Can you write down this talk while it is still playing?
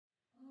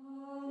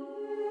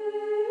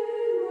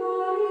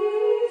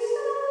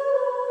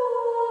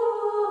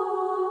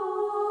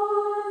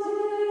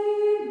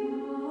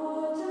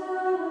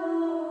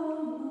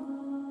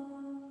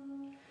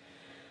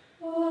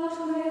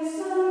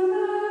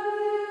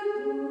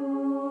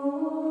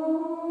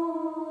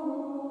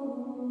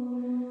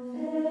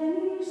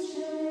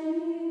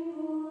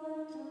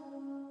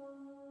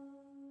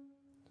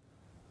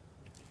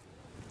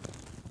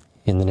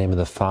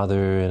the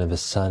Father, and of the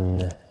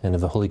Son, and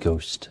of the Holy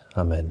Ghost.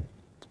 Amen.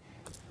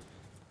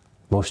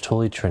 Most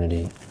Holy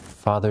Trinity,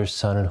 Father,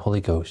 Son, and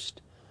Holy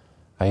Ghost,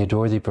 I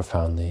adore thee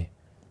profoundly.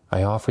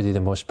 I offer thee the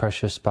most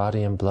precious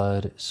body and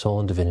blood, soul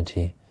and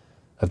divinity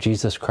of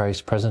Jesus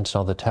Christ, present in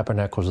all the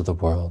tabernacles of the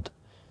world,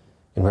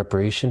 in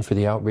reparation for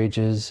the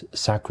outrages,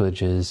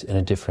 sacrileges, and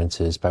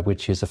indifferences by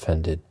which he is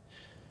offended,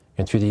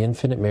 and through the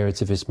infinite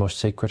merits of his most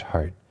sacred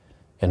heart,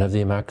 and of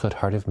the Immaculate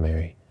Heart of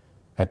Mary,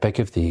 I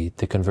beg of thee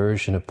the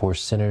conversion of poor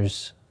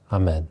sinners.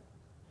 Amen.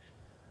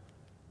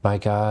 My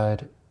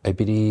God, I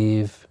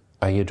believe,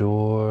 I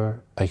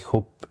adore, I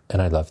hope,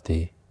 and I love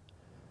thee.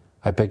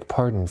 I beg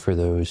pardon for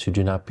those who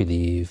do not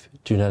believe,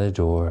 do not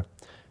adore,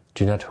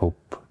 do not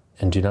hope,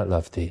 and do not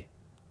love thee.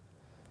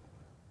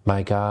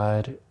 My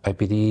God, I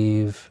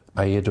believe,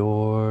 I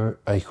adore,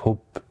 I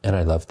hope, and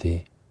I love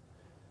thee.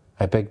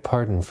 I beg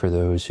pardon for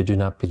those who do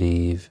not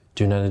believe,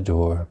 do not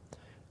adore,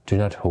 do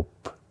not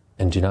hope,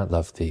 and do not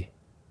love thee.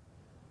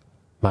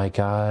 My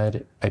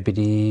God, I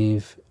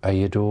believe, I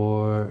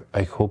adore,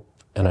 I hope,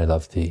 and I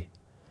love thee.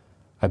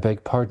 I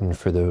beg pardon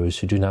for those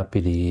who do not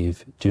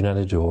believe, do not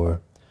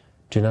adore,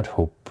 do not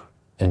hope,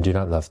 and do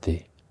not love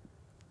thee.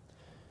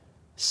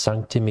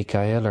 Sancte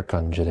Michael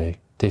Arcangele,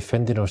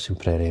 defende nos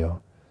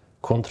imperio,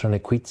 contra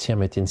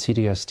nequitiam et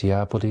insidias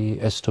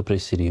diaboli esto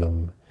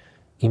presidium,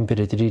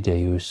 imperitri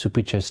Deus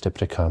suppliceste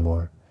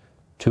precamur,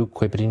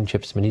 tuque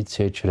princeps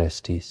militiae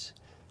celestis,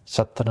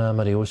 Satana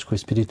Mariosque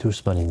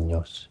Spiritus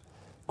Malignos,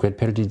 quel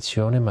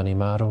perditionem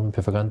animarum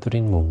pervagantur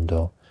in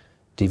mundo,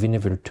 divina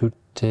virtute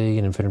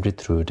in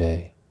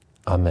Gertrude.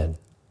 Amen.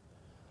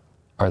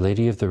 Our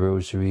Lady of the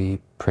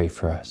Rosary, pray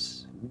for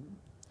us.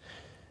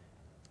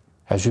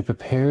 As you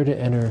prepare to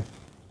enter,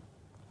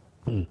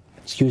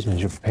 as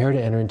you prepare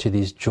to enter into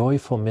these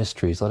joyful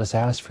mysteries, let us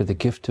ask for the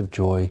gift of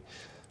joy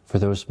for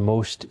those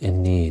most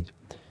in need.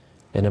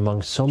 And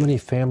among so many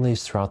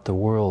families throughout the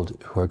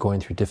world who are going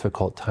through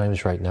difficult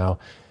times right now,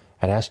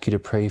 I'd ask you to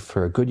pray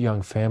for a good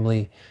young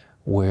family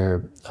where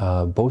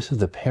both of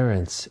the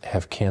parents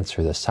have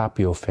cancer, the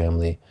Sapio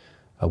family,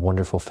 a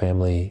wonderful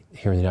family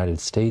here in the United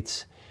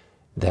States,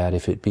 that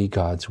if it be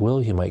God's will,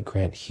 he might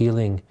grant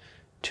healing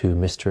to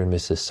Mr. and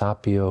Mrs.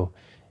 Sapio,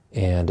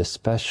 and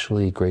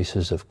especially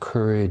graces of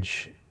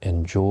courage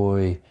and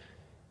joy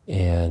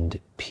and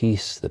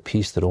peace, the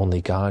peace that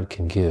only God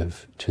can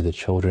give to the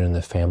children and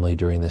the family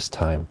during this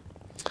time.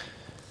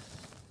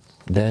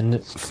 Then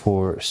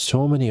for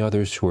so many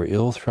others who are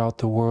ill throughout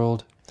the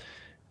world,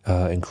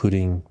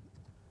 including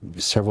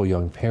several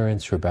young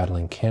parents who are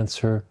battling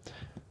cancer,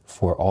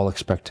 for all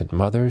expectant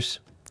mothers,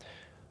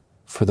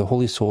 for the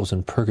holy souls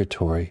in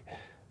purgatory,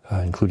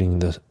 including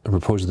the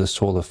repose of the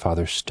soul of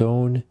Father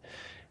Stone,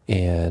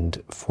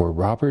 and for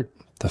Robert,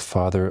 the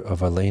father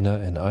of Elena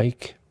and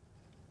Ike,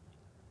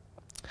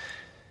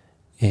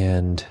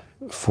 and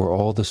for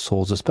all the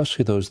souls,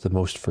 especially those the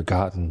most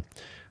forgotten,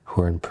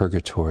 who are in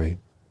purgatory.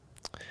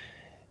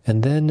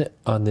 And then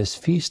on this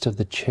feast of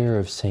the chair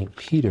of St.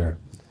 Peter,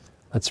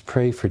 let's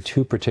pray for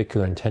two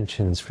particular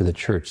intentions for the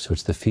church. So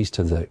it's the feast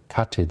of the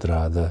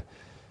cathedra,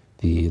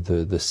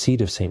 the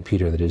seat of St.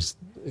 Peter, that is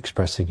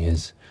expressing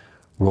his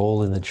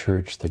role in the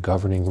church, the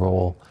governing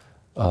role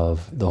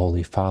of the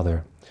Holy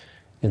Father.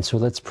 And so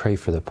let's pray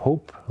for the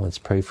Pope. Let's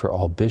pray for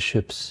all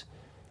bishops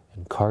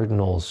and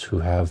cardinals who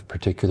have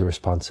particular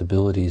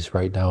responsibilities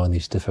right now in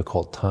these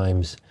difficult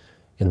times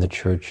in the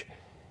church.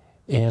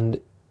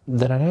 And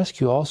then I'd ask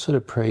you also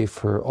to pray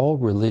for all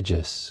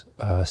religious.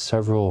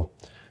 Several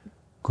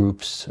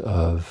groups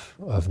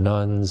of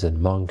nuns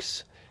and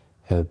monks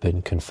have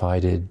been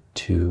confided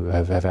to,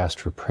 have asked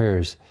for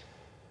prayers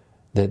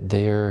that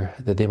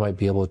they might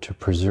be able to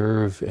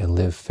preserve and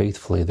live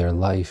faithfully their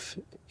life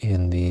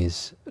in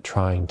these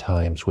trying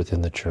times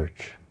within the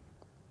church.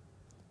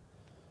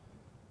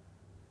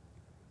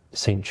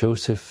 Saint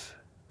Joseph,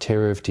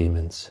 terror of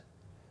demons,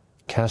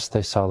 cast thy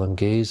solemn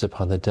gaze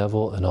upon the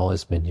devil and all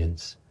his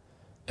minions,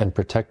 and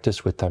protect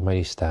us with thy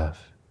mighty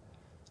staff.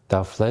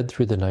 Thou fled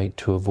through the night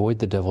to avoid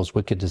the devil's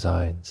wicked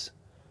designs.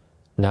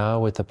 Now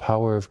with the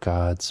power of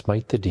God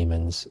smite the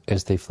demons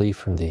as they flee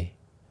from thee.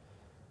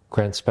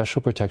 Grant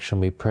special protection,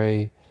 we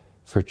pray,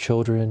 for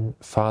children,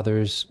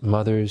 fathers,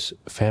 mothers,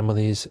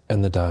 families,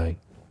 and the dying.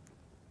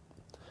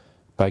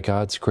 By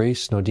God's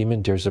grace no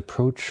demon dares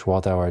approach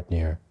while thou art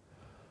near.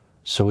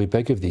 So we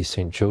beg of thee,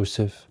 Saint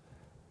Joseph,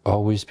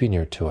 always be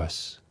near to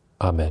us.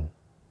 Amen.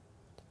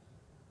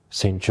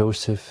 Saint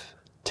Joseph,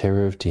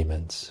 terror of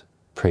demons,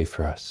 pray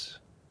for us.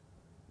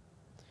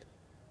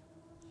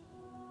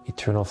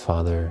 Eternal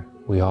Father,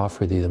 we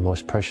offer thee the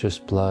most precious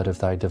blood of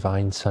thy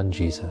divine Son,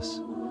 Jesus,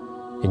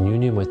 in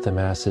union with the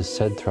Masses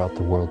said throughout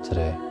the world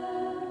today,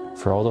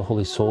 for all the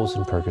holy souls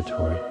in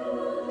purgatory,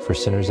 for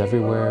sinners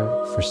everywhere,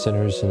 for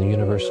sinners in the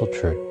universal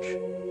church,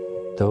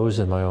 those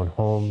in my own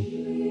home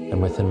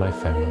and within my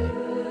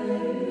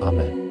family.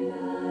 Amen.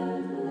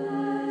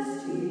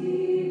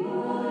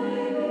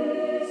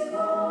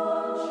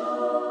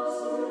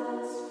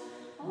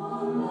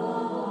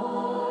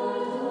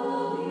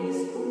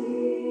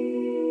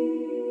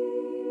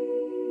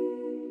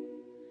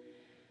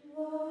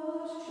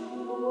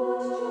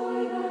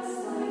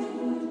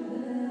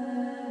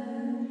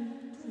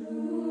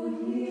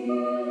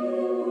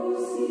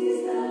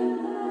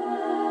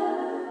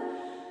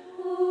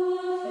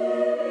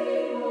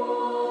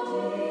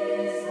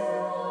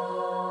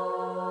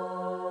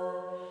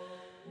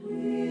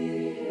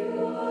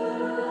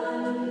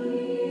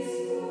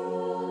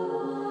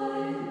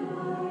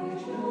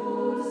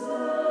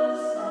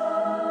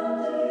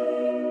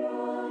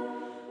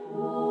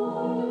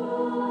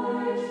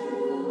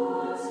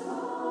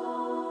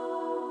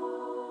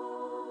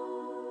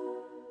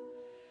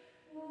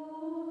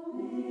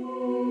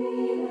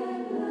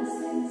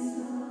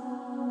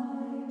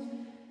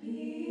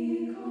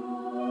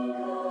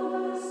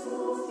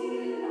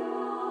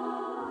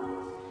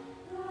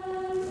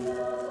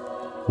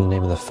 In the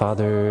name of the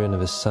Father, and of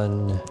the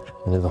Son,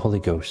 and of the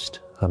Holy Ghost.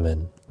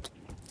 Amen.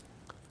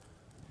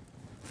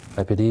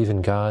 I believe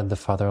in God, the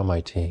Father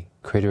Almighty,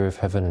 creator of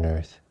heaven and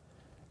earth,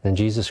 and in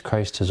Jesus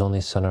Christ, his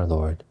only Son, our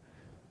Lord,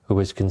 who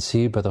was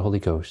conceived by the Holy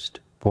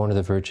Ghost, born of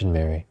the Virgin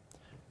Mary,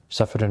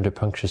 suffered under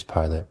Pontius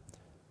Pilate,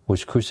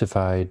 was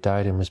crucified,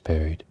 died, and was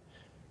buried.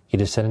 He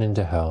descended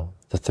into hell.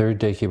 The third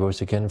day he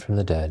rose again from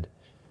the dead.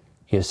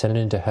 He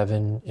ascended into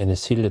heaven, and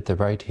is seated at the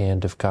right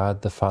hand of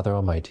God, the Father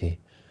Almighty.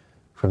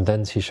 From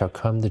thence he shall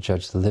come to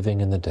judge the living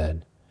and the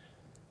dead.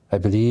 I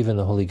believe in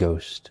the Holy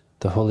Ghost,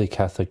 the Holy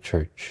Catholic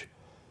Church,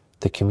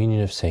 the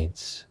communion of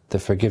saints, the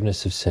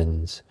forgiveness of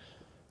sins,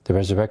 the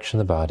resurrection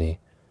of the body,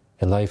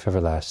 and life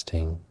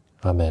everlasting.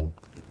 Amen.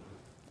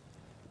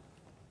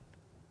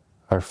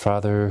 Our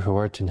Father, who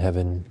art in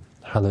heaven,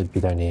 hallowed be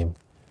thy name.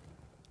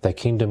 Thy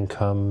kingdom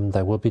come,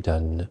 thy will be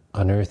done,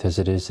 on earth as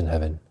it is in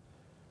heaven.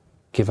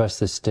 Give us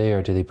this day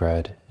our daily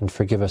bread, and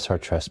forgive us our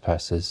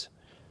trespasses,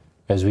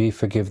 as we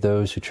forgive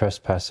those who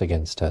trespass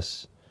against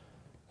us.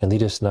 And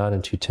lead us not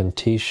into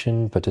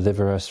temptation, but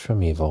deliver us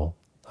from evil.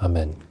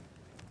 Amen.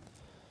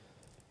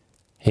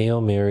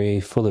 Hail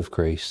Mary, full of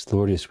grace, the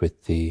Lord is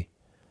with thee.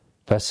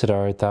 Blessed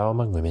art thou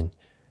among women,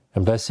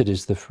 and blessed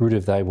is the fruit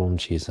of thy womb,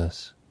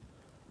 Jesus.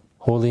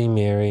 Holy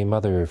Mary,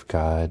 Mother of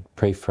God,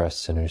 pray for us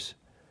sinners,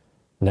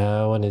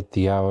 now and at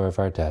the hour of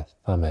our death.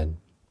 Amen.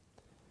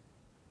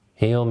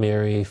 Hail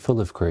Mary,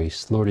 full of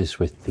grace, the Lord is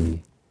with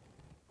thee.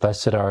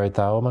 Blessed art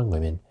thou among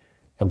women,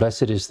 and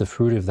blessed is the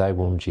fruit of thy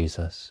womb,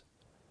 Jesus.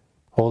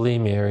 Holy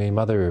Mary,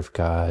 Mother of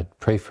God,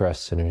 pray for us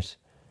sinners,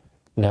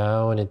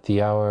 now and at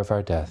the hour of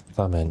our death.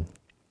 Amen.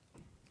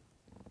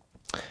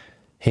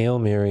 Hail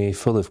Mary,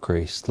 full of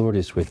grace, the Lord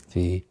is with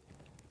thee.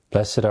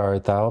 Blessed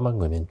art thou among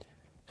women,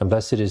 and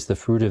blessed is the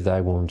fruit of thy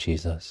womb,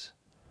 Jesus.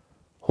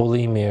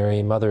 Holy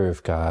Mary, Mother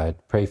of God,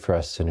 pray for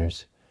us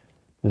sinners,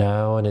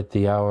 now and at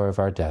the hour of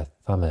our death.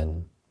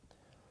 Amen.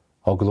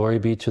 All glory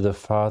be to the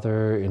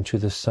Father, and to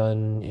the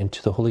Son, and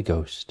to the Holy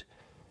Ghost,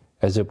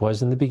 as it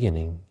was in the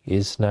beginning,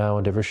 is now,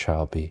 and ever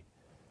shall be,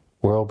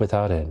 world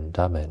without end.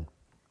 Amen.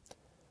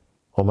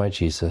 O my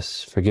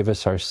Jesus, forgive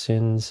us our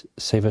sins,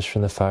 save us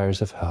from the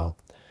fires of hell,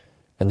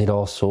 and lead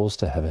all souls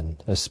to heaven,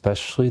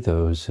 especially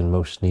those in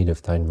most need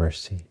of thine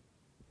mercy.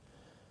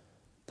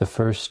 The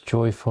first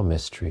joyful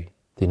mystery,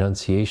 the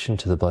Annunciation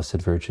to the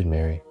Blessed Virgin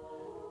Mary.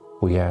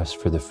 We ask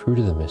for the fruit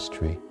of the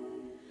mystery,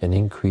 an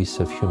increase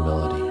of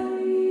humility.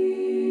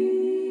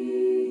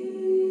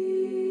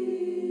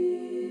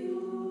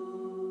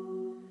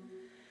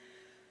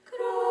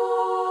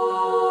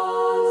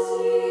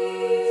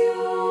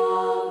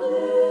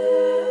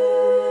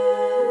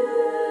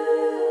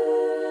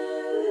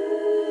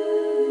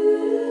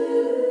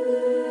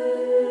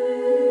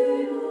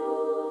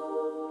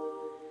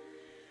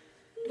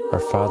 Our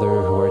Father,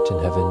 who art in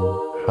heaven,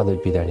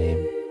 hallowed be thy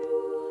name.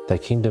 Thy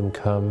kingdom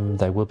come,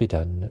 thy will be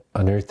done,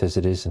 on earth as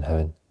it is in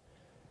heaven.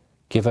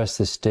 Give us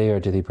this day our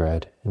daily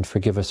bread, and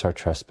forgive us our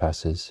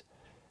trespasses,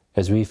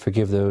 as we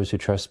forgive those who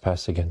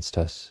trespass against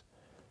us.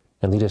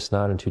 And lead us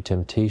not into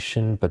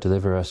temptation, but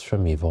deliver us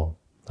from evil.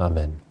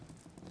 Amen.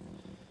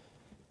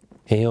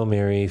 Hail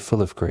Mary,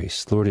 full of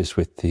grace, the Lord is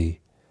with thee.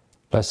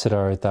 Blessed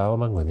art thou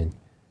among women,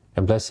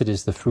 and blessed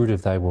is the fruit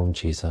of thy womb,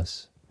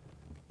 Jesus.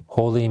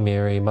 Holy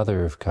Mary,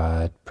 Mother of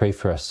God, pray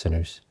for us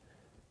sinners,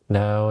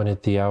 now and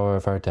at the hour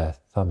of our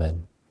death.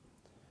 Amen.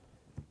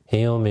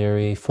 Hail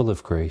Mary, full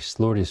of grace,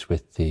 the Lord is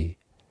with thee.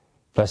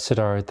 Blessed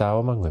art thou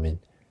among women,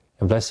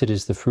 and blessed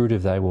is the fruit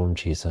of thy womb,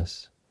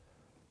 Jesus.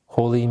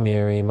 Holy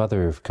Mary,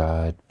 Mother of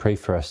God, pray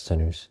for us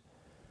sinners,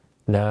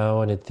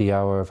 now and at the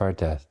hour of our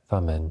death.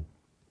 Amen.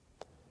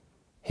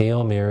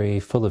 Hail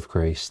Mary, full of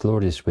grace, the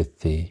Lord is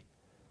with thee.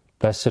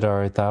 Blessed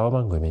art thou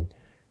among women,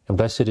 and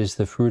blessed is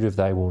the fruit of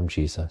thy womb,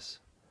 Jesus.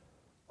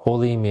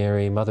 Holy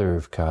Mary, Mother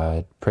of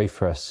God, pray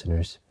for us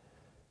sinners,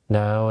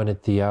 now and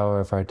at the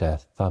hour of our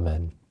death.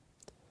 Amen.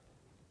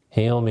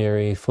 Hail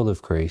Mary, full of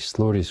grace,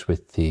 the Lord is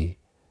with thee.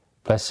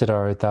 Blessed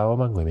art thou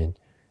among women,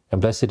 and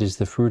blessed is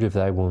the fruit of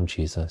thy womb,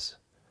 Jesus.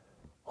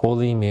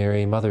 Holy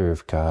Mary, Mother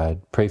of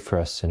God, pray for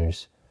us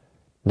sinners,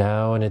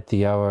 now and at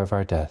the hour of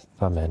our death.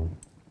 Amen.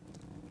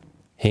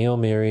 Hail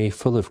Mary,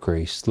 full of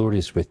grace, the Lord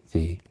is with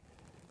thee.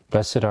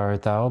 Blessed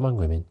art thou among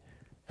women,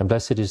 and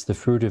blessed is the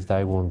fruit of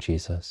thy womb,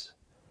 Jesus.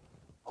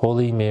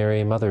 Holy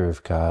Mary, Mother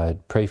of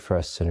God, pray for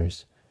us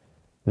sinners,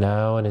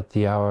 now and at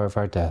the hour of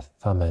our death.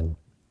 Amen.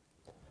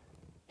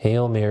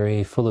 Hail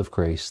Mary, full of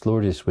grace, the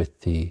Lord is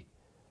with thee.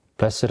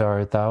 Blessed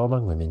art thou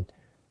among women,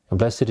 and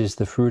blessed is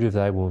the fruit of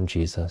thy womb,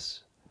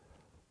 Jesus.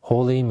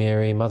 Holy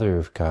Mary, Mother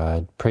of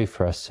God, pray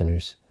for us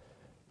sinners,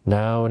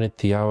 now and at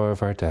the hour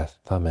of our death.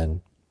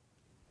 Amen.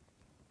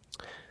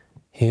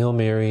 Hail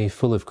Mary,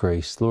 full of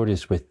grace, the Lord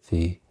is with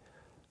thee.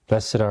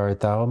 Blessed art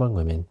thou among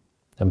women,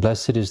 and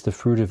blessed is the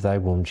fruit of thy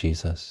womb,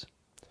 Jesus.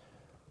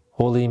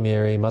 Holy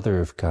Mary, Mother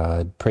of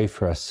God, pray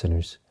for us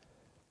sinners,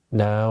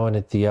 now and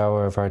at the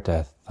hour of our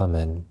death.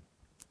 Amen.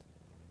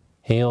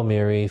 Hail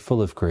Mary,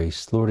 full of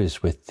grace, the Lord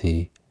is with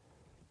thee.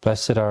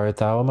 Blessed art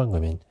thou among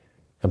women,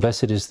 and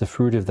blessed is the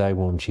fruit of thy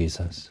womb,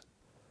 Jesus.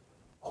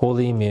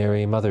 Holy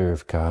Mary, Mother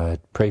of God,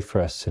 pray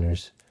for us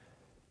sinners,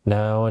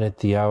 now and at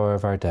the hour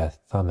of our death.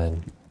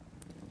 Amen.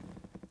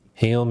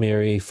 Hail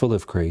Mary, full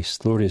of grace,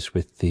 the Lord is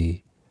with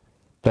thee.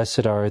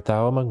 Blessed art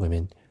thou among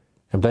women,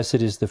 and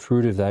blessed is the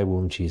fruit of thy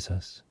womb,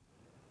 Jesus.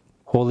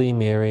 Holy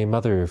Mary,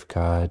 Mother of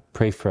God,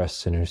 pray for us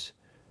sinners,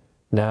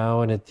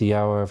 now and at the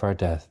hour of our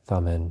death.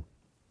 Amen.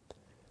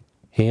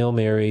 Hail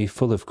Mary,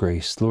 full of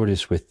grace, the Lord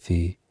is with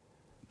thee.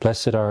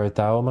 Blessed art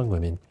thou among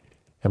women,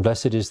 and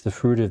blessed is the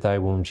fruit of thy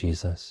womb,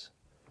 Jesus.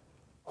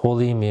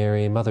 Holy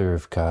Mary, Mother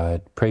of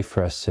God, pray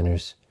for us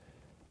sinners,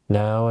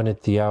 now and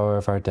at the hour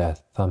of our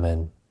death.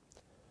 Amen.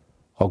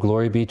 All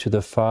glory be to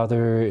the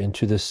Father, and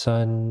to the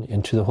Son,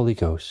 and to the Holy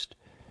Ghost,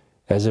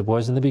 as it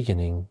was in the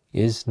beginning,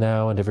 is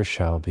now, and ever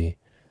shall be,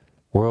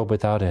 world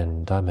without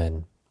end.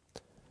 Amen.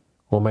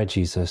 O my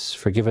Jesus,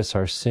 forgive us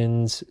our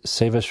sins,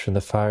 save us from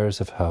the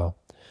fires of hell,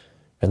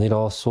 and lead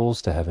all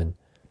souls to heaven,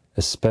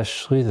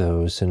 especially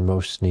those in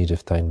most need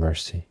of thine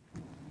mercy.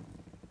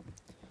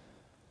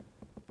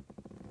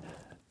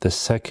 The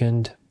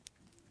second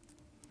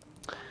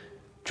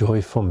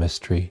joyful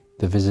mystery,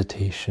 the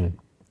Visitation.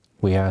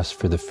 We ask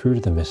for the fruit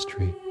of the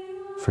mystery,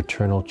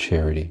 fraternal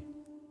charity.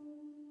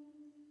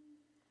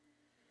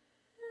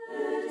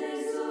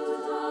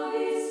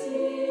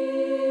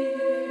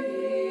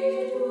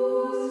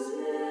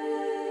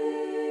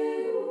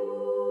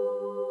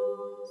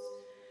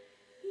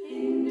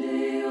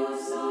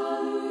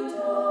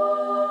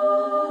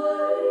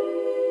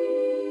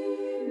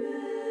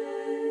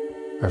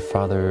 Our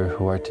Father,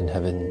 who art in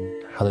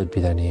heaven, hallowed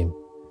be thy name.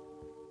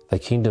 Thy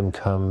kingdom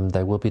come,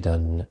 thy will be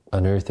done,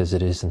 on earth as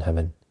it is in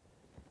heaven.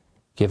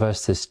 Give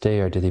us this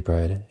day our daily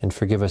bread, and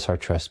forgive us our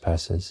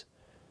trespasses,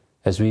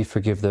 as we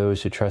forgive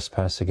those who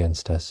trespass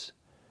against us.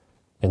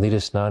 And lead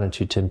us not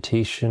into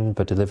temptation,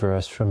 but deliver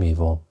us from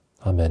evil.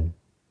 Amen.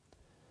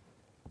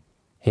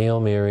 Hail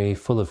Mary,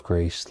 full of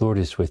grace, the Lord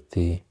is with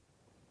thee.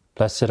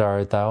 Blessed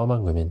art thou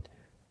among women,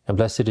 and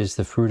blessed is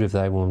the fruit of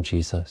thy womb,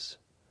 Jesus.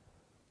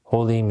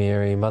 Holy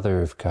Mary,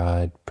 Mother of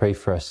God, pray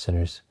for us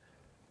sinners,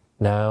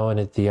 now and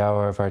at the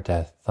hour of our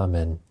death.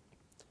 Amen.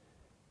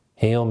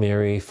 Hail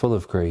Mary, full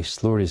of grace,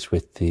 the Lord is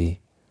with thee.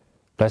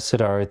 Blessed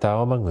art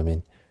thou among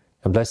women,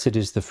 and blessed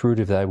is the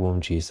fruit of thy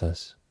womb,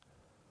 Jesus.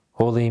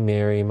 Holy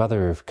Mary,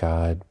 Mother of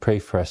God, pray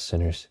for us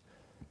sinners,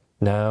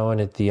 now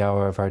and at the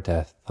hour of our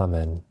death.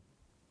 Amen.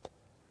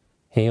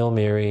 Hail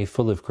Mary,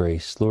 full of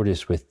grace, the Lord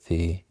is with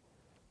thee.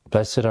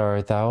 Blessed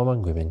art thou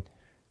among women,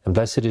 and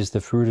blessed is the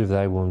fruit of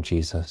thy womb,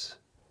 Jesus.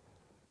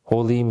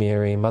 Holy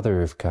Mary,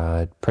 Mother of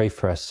God, pray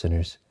for us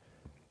sinners,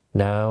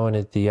 now and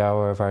at the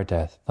hour of our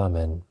death.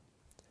 Amen.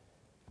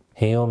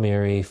 Hail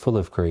Mary, full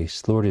of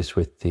grace, the Lord is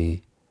with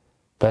thee.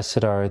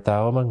 Blessed art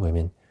thou among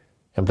women,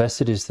 and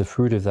blessed is the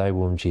fruit of thy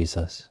womb,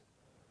 Jesus.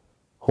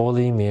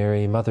 Holy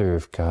Mary, Mother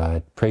of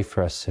God, pray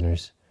for us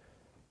sinners,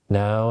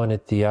 now and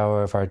at the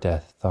hour of our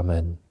death.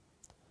 Amen.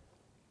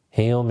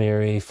 Hail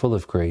Mary, full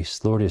of grace,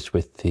 the Lord is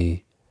with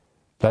thee.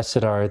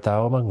 Blessed art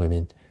thou among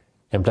women,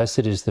 and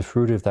blessed is the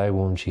fruit of thy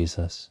womb,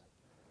 Jesus.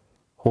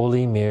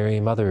 Holy Mary,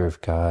 Mother of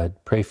God,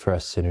 pray for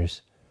us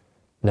sinners,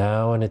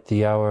 now and at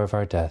the hour of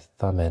our death.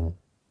 Amen.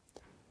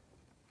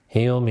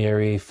 Hail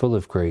Mary, full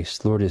of grace,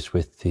 the Lord is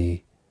with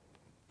thee.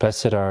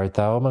 Blessed art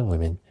thou among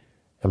women,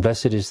 and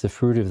blessed is the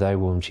fruit of thy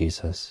womb,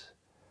 Jesus.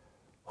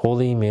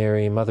 Holy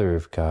Mary, Mother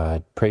of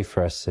God, pray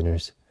for us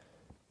sinners,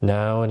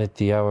 now and at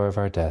the hour of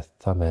our death.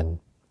 Amen.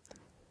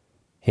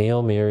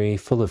 Hail Mary,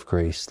 full of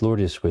grace, the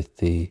Lord is with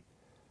thee.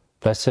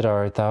 Blessed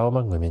art thou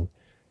among women,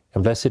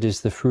 and blessed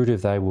is the fruit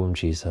of thy womb,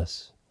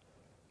 Jesus.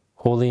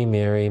 Holy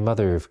Mary,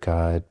 Mother of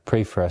God,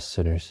 pray for us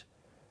sinners,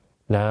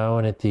 now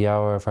and at the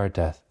hour of our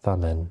death.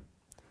 Amen.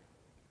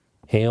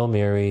 Hail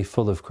Mary,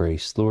 full of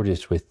grace, the Lord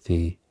is with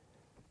thee.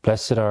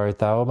 Blessed art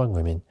thou among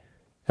women,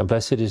 and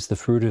blessed is the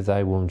fruit of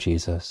thy womb,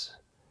 Jesus.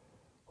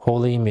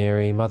 Holy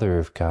Mary, Mother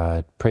of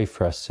God, pray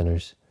for us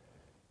sinners,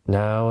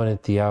 now and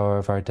at the hour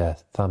of our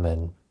death.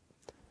 Amen.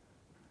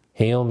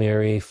 Hail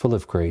Mary, full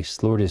of grace,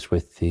 the Lord is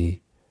with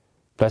thee.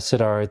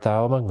 Blessed art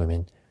thou among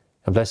women,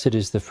 and blessed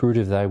is the fruit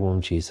of thy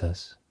womb,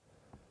 Jesus.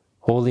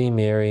 Holy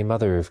Mary,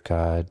 Mother of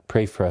God,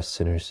 pray for us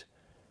sinners,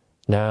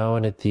 now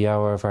and at the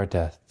hour of our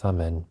death.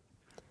 Amen.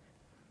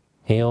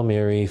 Hail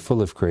Mary,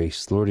 full of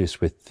grace, the Lord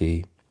is with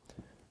thee.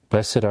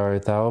 Blessed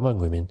art thou among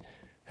women,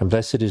 and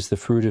blessed is the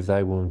fruit of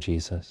thy womb,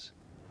 Jesus.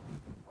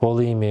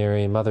 Holy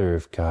Mary, Mother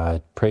of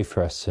God, pray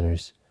for us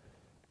sinners,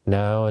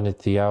 now and at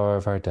the hour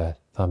of our death.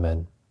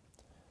 Amen.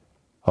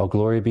 All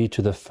glory be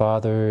to the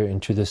Father,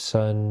 and to the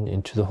Son,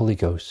 and to the Holy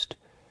Ghost,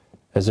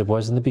 as it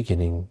was in the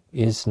beginning,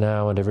 is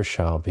now, and ever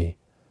shall be,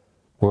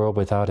 world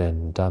without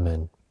end.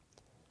 Amen.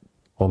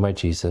 O my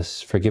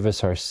Jesus, forgive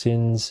us our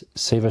sins,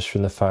 save us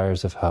from the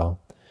fires of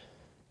hell,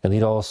 and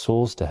lead all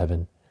souls to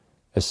heaven,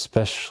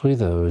 especially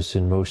those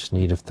in most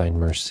need of thine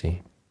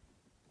mercy.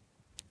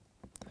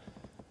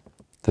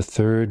 The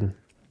third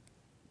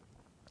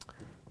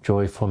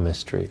joyful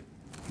mystery,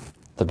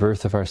 the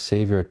birth of our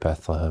Savior at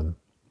Bethlehem.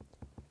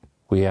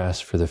 We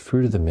ask for the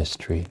fruit of the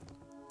mystery,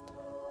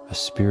 a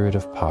spirit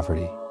of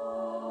poverty.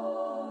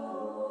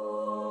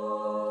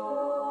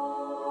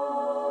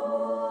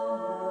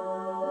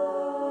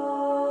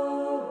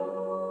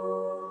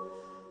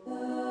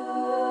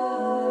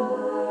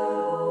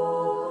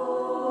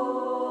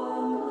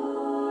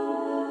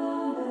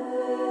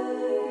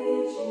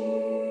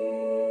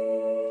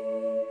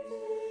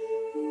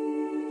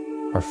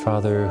 Our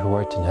Father, who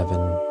art in heaven,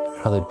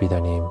 hallowed be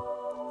thy name.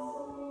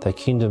 Thy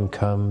kingdom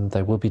come,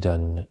 thy will be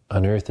done,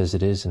 on earth as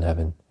it is in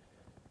heaven.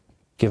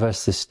 Give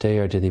us this day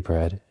our daily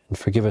bread, and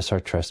forgive us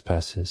our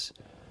trespasses,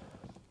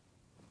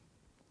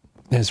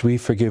 as we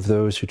forgive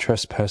those who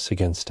trespass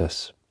against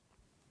us.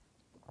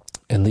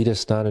 And lead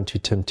us not into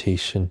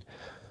temptation,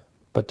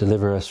 but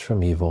deliver us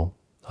from evil.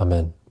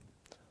 Amen.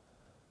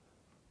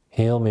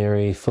 Hail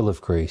Mary, full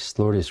of grace,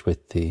 the Lord is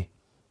with thee.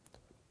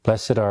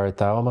 Blessed art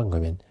thou among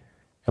women,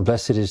 and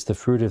blessed is the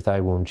fruit of thy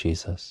womb,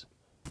 Jesus.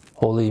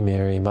 Holy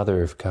Mary,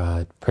 Mother of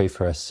God, pray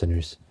for us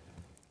sinners,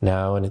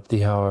 now and at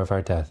the hour of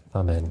our death.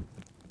 Amen.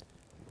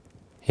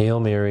 Hail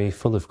Mary,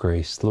 full of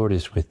grace, the Lord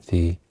is with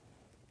thee.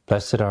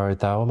 Blessed art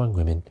thou among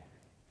women,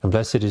 and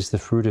blessed is the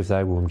fruit of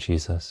thy womb,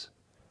 Jesus.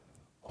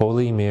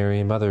 Holy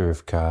Mary, Mother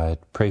of God,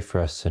 pray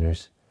for us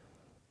sinners,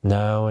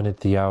 now and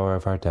at the hour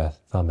of our death.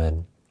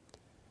 Amen.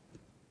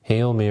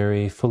 Hail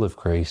Mary, full of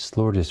grace,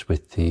 the Lord is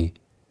with thee.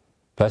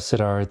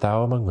 Blessed art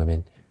thou among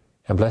women,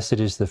 and blessed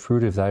is the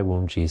fruit of thy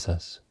womb,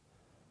 Jesus.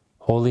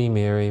 Holy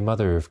Mary,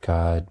 Mother of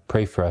God,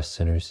 pray for us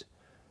sinners,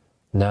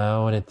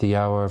 now and at the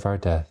hour of our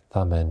death.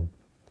 Amen.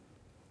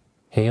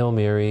 Hail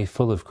Mary,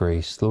 full of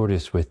grace, the Lord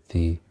is with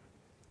thee.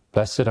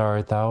 Blessed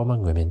art thou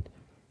among women,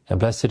 and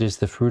blessed is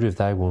the fruit of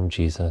thy womb,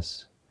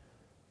 Jesus.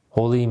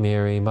 Holy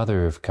Mary,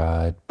 Mother of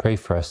God, pray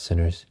for us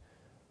sinners,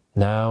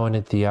 now and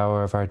at the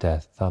hour of our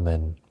death.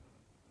 Amen.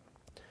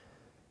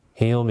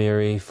 Hail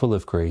Mary, full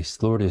of grace,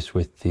 the Lord is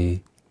with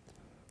thee.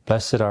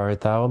 Blessed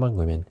art thou among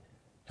women,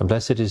 and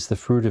blessed is the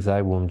fruit of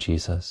thy womb,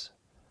 Jesus.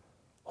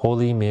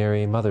 Holy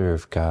Mary, Mother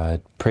of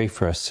God, pray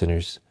for us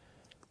sinners,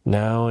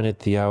 now and at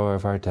the hour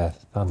of our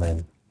death.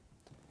 Amen.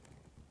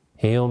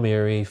 Hail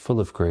Mary, full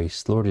of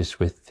grace, the Lord is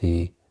with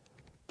thee.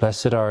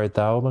 Blessed art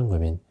thou among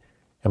women,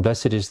 and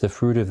blessed is the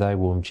fruit of thy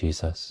womb,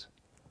 Jesus.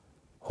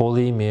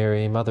 Holy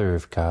Mary, Mother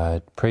of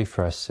God, pray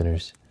for us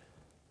sinners,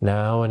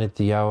 now and at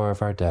the hour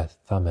of our death.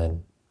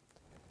 Amen.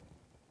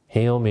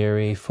 Hail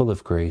Mary, full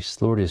of grace,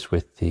 the Lord is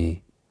with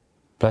thee.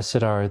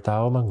 Blessed art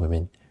thou among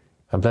women,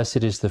 and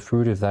blessed is the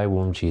fruit of thy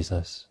womb,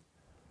 Jesus.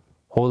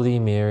 Holy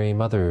Mary,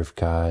 Mother of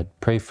God,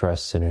 pray for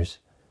us sinners,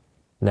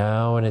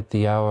 now and at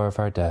the hour of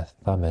our death.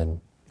 Amen.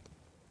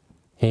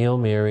 Hail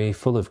Mary,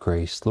 full of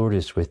grace, the Lord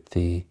is with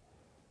thee.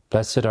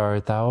 Blessed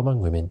art thou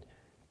among women,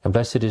 and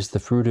blessed is the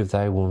fruit of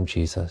thy womb,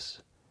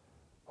 Jesus.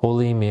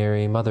 Holy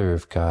Mary, Mother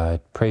of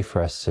God, pray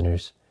for us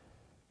sinners,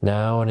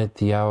 now and at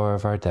the hour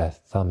of our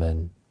death.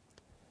 Amen.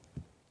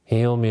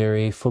 Hail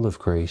Mary, full of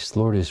grace, the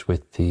Lord is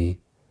with thee.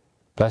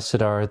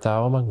 Blessed art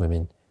thou among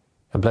women,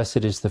 and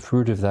blessed is the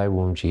fruit of thy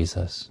womb,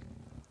 Jesus.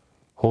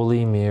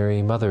 Holy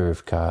Mary, Mother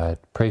of God,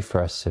 pray for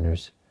us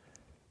sinners,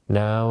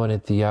 now and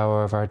at the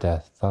hour of our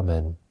death.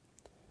 Amen.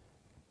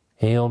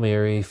 Hail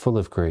Mary, full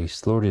of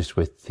grace, the Lord is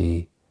with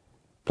thee.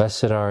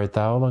 Blessed art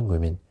thou among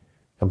women,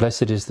 and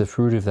blessed is the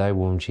fruit of thy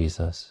womb,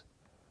 Jesus.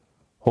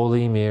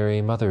 Holy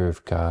Mary, Mother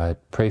of God,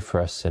 pray for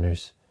us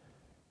sinners,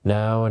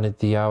 now and at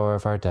the hour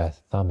of our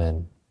death.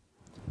 Amen.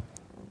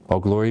 All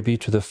glory be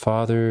to the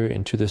Father,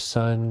 and to the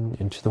Son,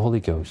 and to the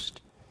Holy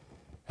Ghost,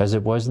 as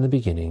it was in the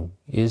beginning,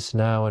 is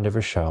now, and ever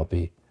shall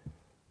be,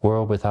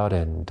 world without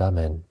end.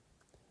 Amen.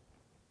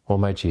 O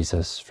my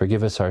Jesus,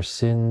 forgive us our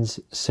sins,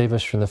 save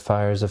us from the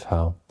fires of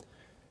hell,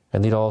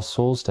 and lead all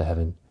souls to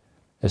heaven,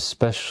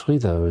 especially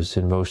those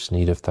in most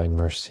need of thy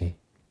mercy.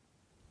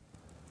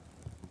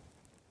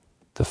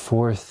 The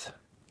fourth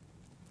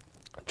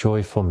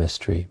joyful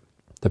mystery,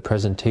 the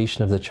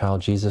presentation of the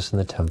child Jesus in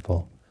the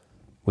temple.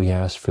 We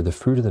ask for the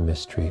fruit of the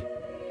mystery,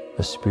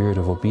 a spirit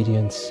of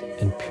obedience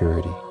and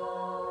purity.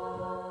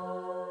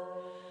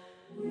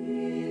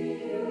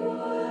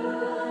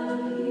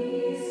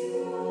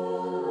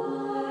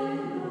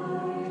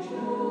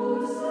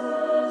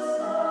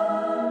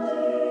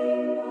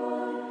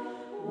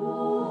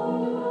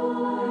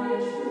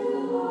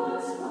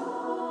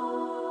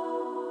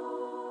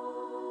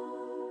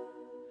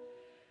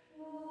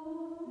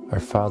 Our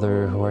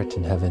Father, who art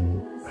in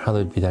heaven,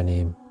 hallowed be thy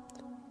name.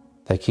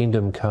 Thy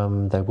kingdom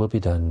come, thy will be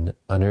done,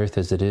 on earth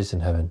as it is in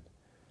heaven.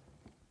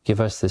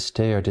 Give us this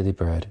day our daily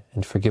bread,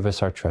 and forgive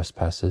us our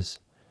trespasses,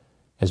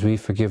 as we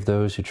forgive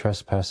those who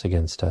trespass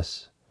against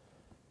us.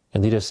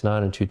 And lead us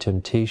not into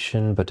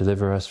temptation, but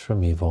deliver us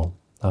from evil.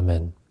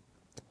 Amen.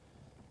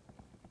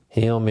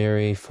 Hail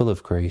Mary, full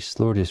of grace,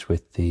 the Lord is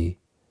with thee.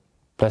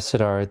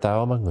 Blessed art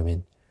thou among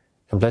women,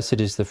 and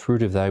blessed is the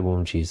fruit of thy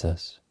womb,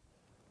 Jesus.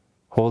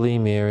 Holy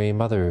Mary,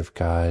 Mother of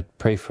God,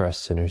 pray for us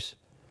sinners,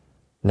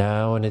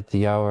 now and at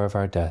the hour of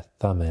our death.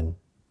 Amen.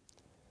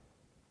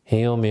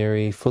 Hail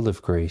Mary, full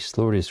of grace, the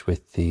Lord is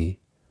with thee.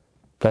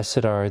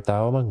 Blessed art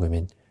thou among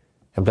women,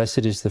 and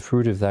blessed is the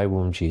fruit of thy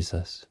womb,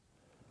 Jesus.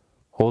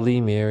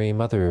 Holy Mary,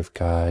 Mother of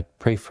God,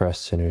 pray for us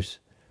sinners,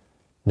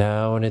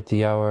 now and at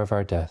the hour of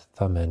our death.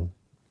 Amen.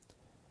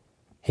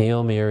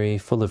 Hail Mary,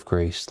 full of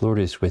grace, the Lord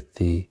is with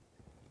thee.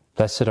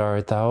 Blessed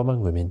art thou among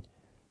women,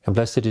 and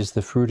blessed is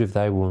the fruit of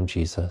thy womb,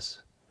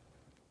 Jesus.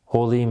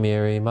 Holy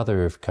Mary,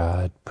 Mother of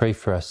God, pray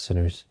for us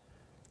sinners,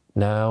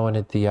 now and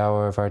at the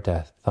hour of our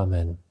death.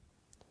 Amen.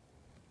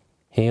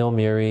 Hail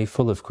Mary,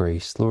 full of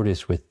grace, Lord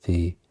is with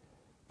thee.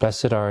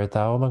 Blessed art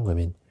thou among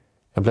women,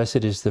 and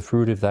blessed is the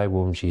fruit of thy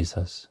womb,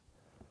 Jesus.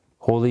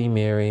 Holy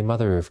Mary,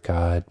 Mother of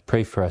God,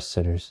 pray for us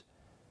sinners,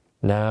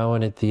 now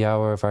and at the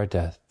hour of our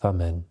death.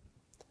 Amen.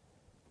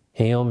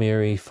 Hail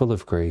Mary, full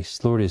of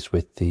grace, Lord is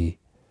with thee.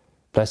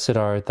 Blessed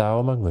art thou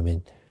among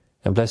women,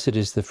 and blessed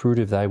is the fruit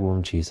of thy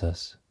womb,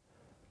 Jesus.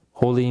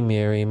 Holy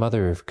Mary,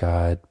 Mother of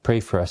God, pray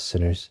for us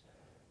sinners,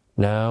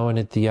 now and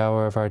at the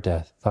hour of our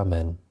death.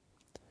 Amen.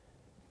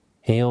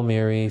 Hail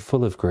Mary,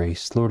 full of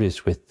grace, Lord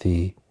is with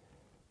thee.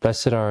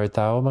 Blessed art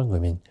thou among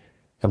women,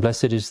 and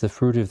blessed is the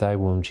fruit of thy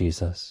womb,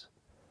 Jesus.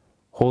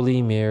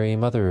 Holy Mary,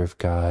 Mother of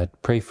God,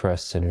 pray for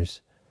us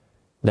sinners,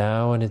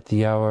 now and at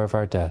the hour of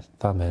our death.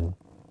 Amen.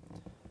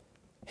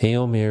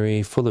 Hail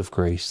Mary, full of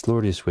grace,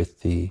 Lord is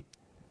with thee.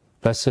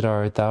 Blessed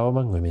art thou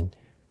among women,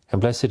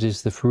 and blessed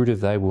is the fruit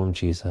of thy womb,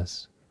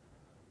 Jesus.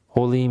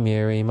 Holy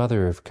Mary,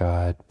 Mother of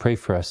God, pray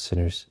for us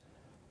sinners,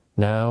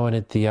 now and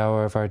at the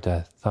hour of our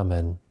death.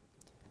 Amen.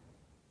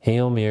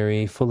 Hail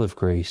Mary, full of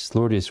grace,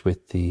 Lord is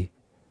with thee.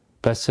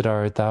 Blessed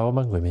art thou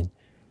among women,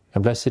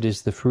 and blessed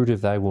is the fruit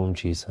of thy womb,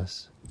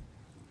 Jesus.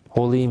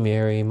 Holy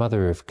Mary,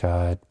 Mother of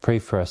God, pray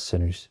for us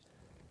sinners,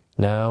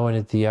 now and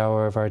at the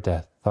hour of our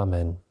death.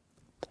 Amen.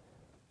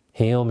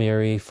 Hail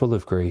Mary, full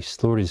of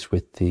grace, Lord is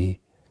with thee.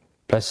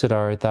 Blessed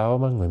art thou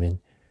among women,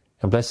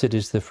 and blessed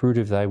is the fruit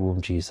of thy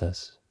womb,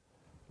 Jesus.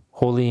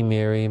 Holy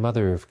Mary,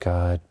 Mother of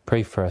God,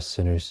 pray for us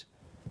sinners,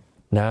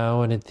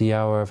 now and at the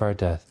hour of our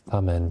death.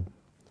 Amen.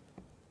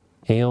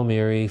 Hail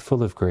Mary,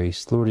 full of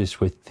grace, Lord is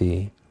with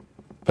thee.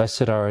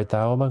 Blessed art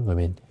thou among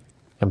women,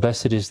 and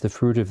blessed is the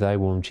fruit of thy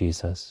womb,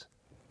 Jesus.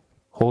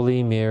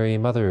 Holy Mary,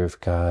 Mother of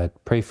God,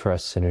 pray for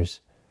us sinners,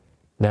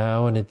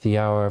 now and at the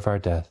hour of our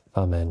death.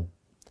 Amen.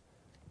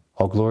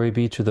 All glory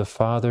be to the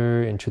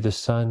Father, and to the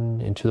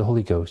Son, and to the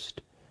Holy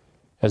Ghost,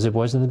 as it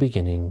was in the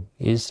beginning,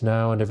 is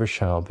now, and ever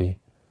shall be,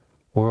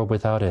 world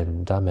without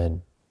end.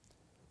 Amen.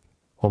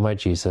 O my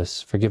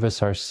Jesus, forgive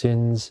us our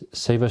sins,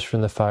 save us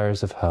from the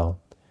fires of hell,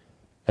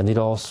 and lead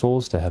all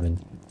souls to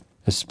heaven,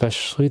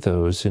 especially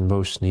those in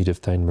most need of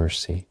thine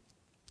mercy.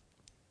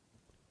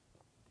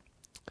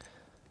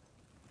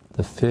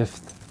 The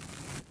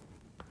fifth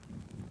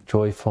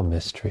joyful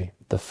mystery,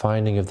 the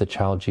finding of the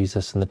child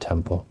Jesus in the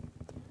temple.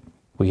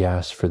 We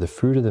ask for the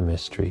fruit of the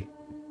mystery,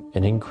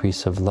 an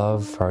increase of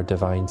love for our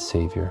divine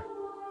Savior.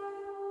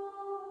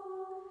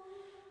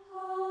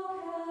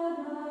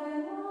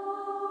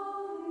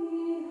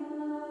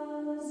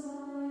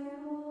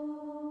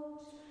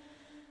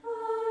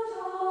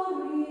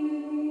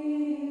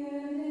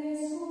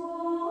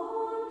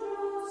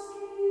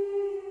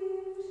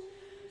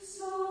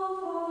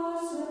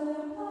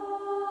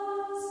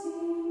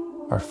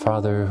 Our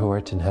Father, who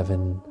art in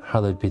heaven,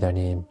 hallowed be thy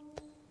name.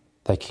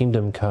 Thy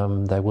kingdom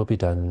come, thy will be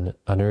done,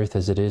 on earth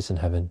as it is in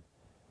heaven.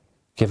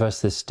 Give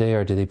us this day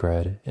our daily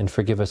bread, and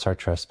forgive us our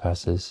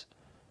trespasses,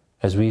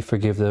 as we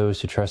forgive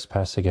those who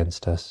trespass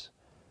against us.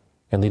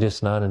 And lead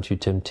us not into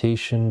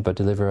temptation, but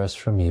deliver us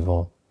from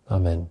evil.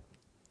 Amen.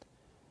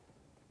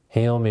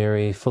 Hail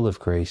Mary, full of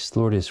grace,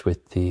 Lord is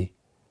with thee.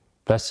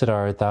 Blessed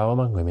art thou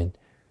among women,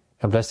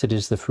 and blessed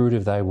is the fruit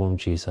of thy womb,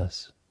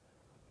 Jesus.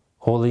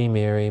 Holy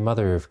Mary,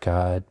 Mother of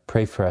God,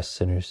 pray for us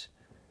sinners,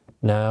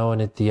 now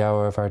and at the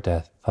hour of our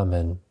death.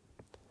 Amen.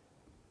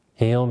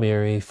 Hail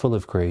Mary, full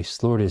of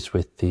grace, Lord is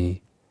with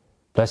thee.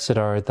 Blessed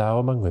art thou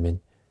among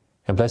women,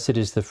 and blessed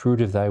is the fruit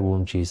of thy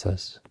womb,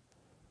 Jesus.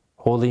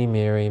 Holy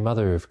Mary,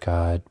 Mother of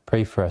God,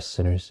 pray for us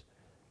sinners,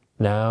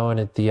 now and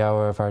at the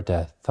hour of our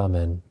death.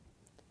 Amen.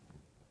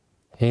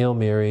 Hail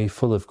Mary,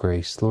 full of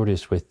grace, Lord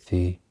is with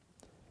thee.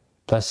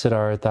 Blessed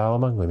art thou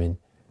among women,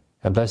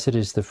 and blessed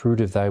is the fruit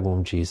of thy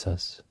womb,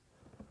 Jesus.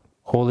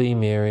 Holy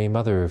Mary,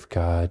 Mother of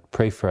God,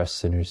 pray for us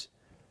sinners,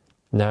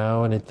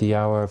 now and at the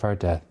hour of our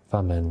death.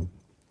 Amen.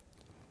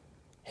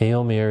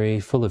 Hail Mary,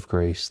 full of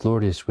grace,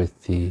 Lord is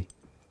with thee.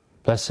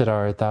 Blessed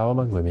art thou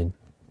among women,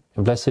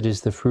 and blessed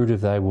is the fruit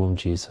of thy womb,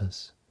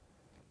 Jesus.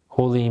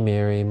 Holy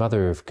Mary,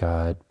 Mother of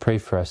God, pray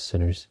for us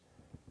sinners,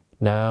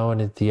 now and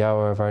at the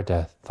hour of our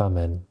death.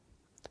 Amen.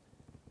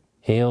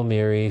 Hail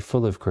Mary,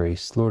 full of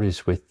grace, Lord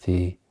is with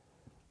thee.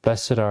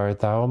 Blessed art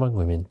thou among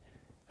women,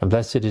 and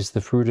blessed is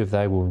the fruit of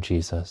thy womb,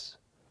 Jesus.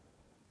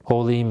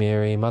 Holy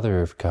Mary,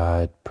 Mother of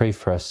God, pray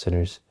for us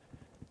sinners,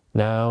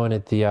 now and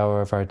at the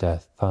hour of our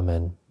death.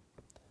 Amen.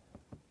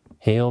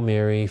 Hail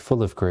Mary,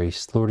 full of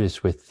grace, Lord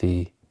is with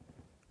thee.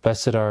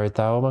 Blessed art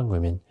thou among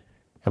women,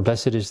 and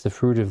blessed is the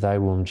fruit of thy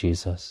womb,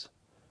 Jesus.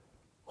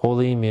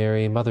 Holy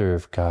Mary, Mother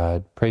of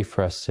God, pray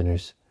for us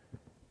sinners,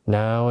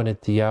 now and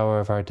at the hour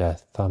of our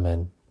death.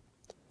 Amen.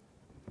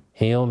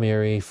 Hail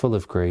Mary, full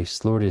of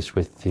grace, Lord is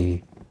with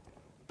thee.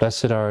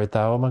 Blessed art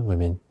thou among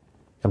women,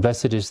 and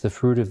blessed is the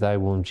fruit of thy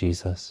womb,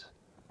 Jesus.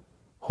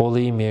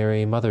 Holy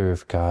Mary, Mother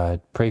of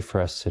God, pray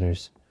for us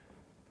sinners,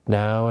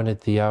 now and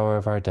at the hour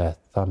of our death.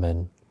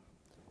 Amen.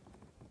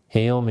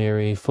 Hail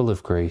Mary, full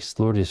of grace,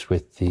 Lord is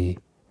with thee.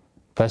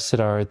 Blessed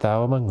art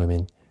thou among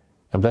women,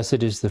 and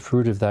blessed is the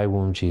fruit of thy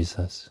womb,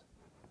 Jesus.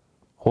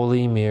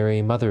 Holy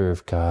Mary, Mother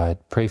of God,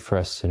 pray for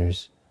us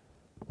sinners,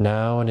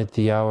 now and at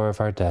the hour of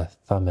our death.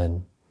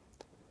 Amen.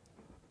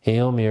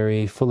 Hail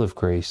Mary, full of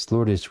grace, the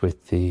Lord is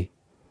with thee.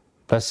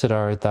 Blessed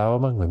art thou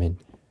among women,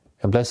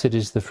 and blessed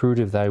is the fruit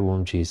of thy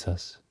womb,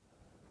 Jesus.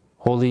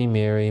 Holy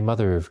Mary,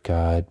 Mother of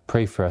God,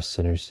 pray for us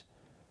sinners,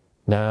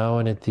 now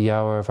and at the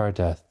hour of our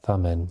death.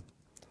 Amen.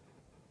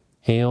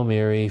 Hail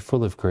Mary,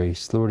 full of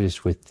grace, the Lord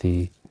is with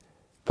thee.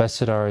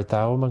 Blessed art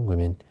thou among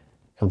women,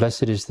 and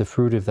blessed is the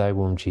fruit of thy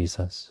womb,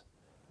 Jesus.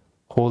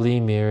 Holy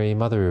Mary,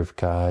 Mother of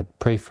God,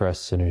 pray for us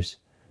sinners,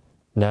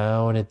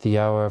 now and at the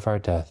hour of our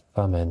death.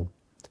 Amen.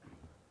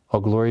 All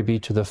glory be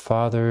to the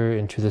Father,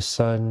 and to the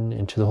Son,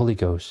 and to the Holy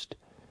Ghost,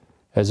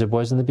 as it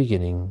was in the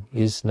beginning,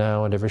 is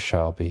now, and ever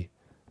shall be,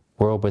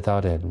 world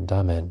without end.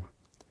 Amen.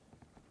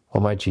 O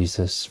my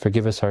Jesus,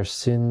 forgive us our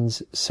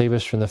sins, save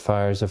us from the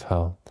fires of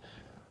hell,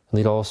 and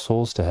lead all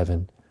souls to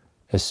heaven,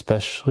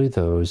 especially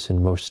those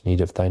in most need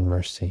of thine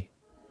mercy.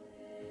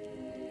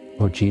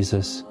 O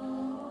Jesus,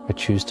 I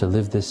choose to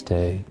live this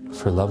day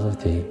for love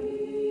of thee,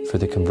 for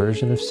the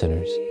conversion of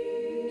sinners,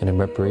 and in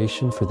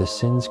reparation for the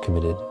sins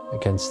committed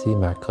against the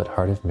Immaculate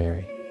Heart of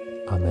Mary.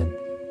 Amen.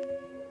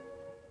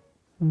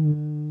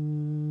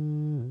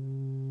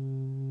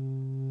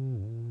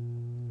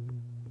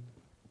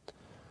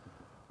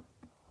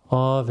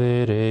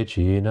 Ave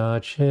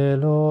Regina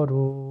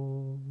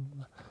Caelorum,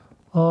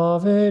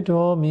 Ave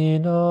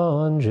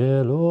Domina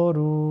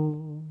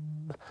Angelorum,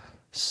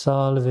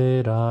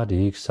 Salve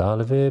Radix,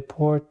 Salve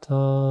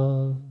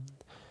Porta,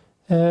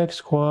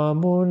 ex qua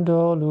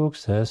mundo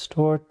lux est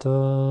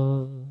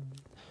orta,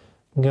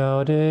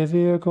 Gaude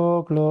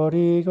Virgo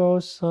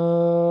gloriosa,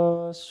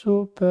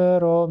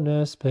 super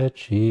omnes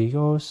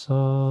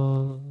speciosa,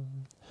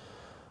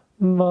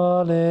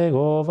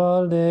 Valego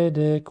valde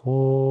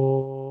decora,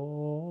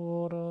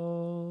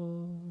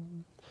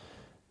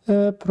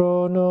 e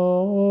pro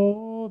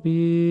nobis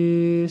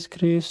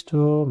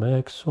Christum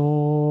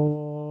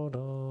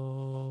exora.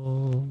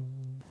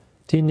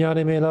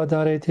 Dignare me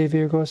laudare te,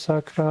 Virgo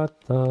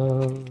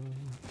sacrata,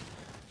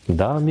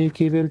 dammi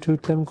qui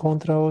virtutem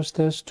contra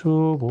hostes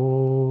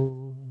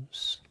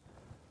tuos.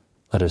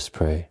 Let us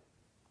pray.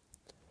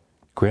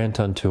 Grant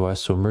unto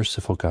us, O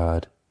merciful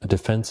God, a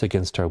defense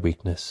against our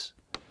weakness,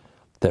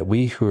 that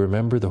we who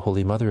remember the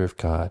Holy Mother of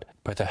God,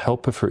 by the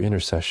help of her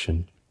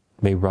intercession,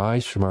 may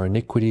rise from our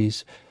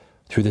iniquities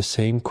through the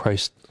same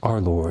Christ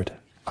our Lord.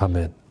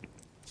 Amen.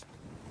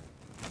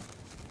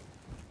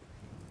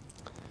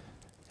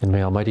 And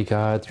may Almighty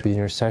God, through the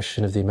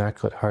intercession of the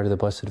Immaculate Heart of the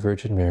Blessed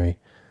Virgin Mary,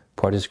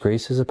 pour out his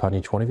graces upon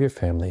each one of your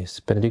families,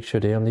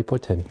 benedictio Dei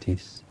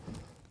omnipotentis,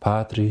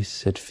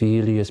 Patris et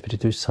Filii et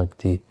Spiritus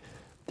Sancti,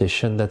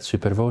 descendat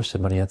super vos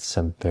et maneat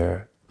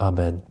semper.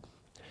 Amen.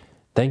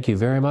 Thank you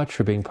very much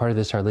for being part of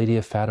this Our Lady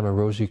of Fatima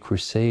Rosary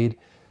Crusade,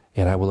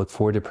 and I will look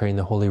forward to praying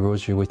the Holy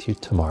Rosary with you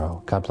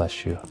tomorrow. God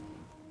bless you.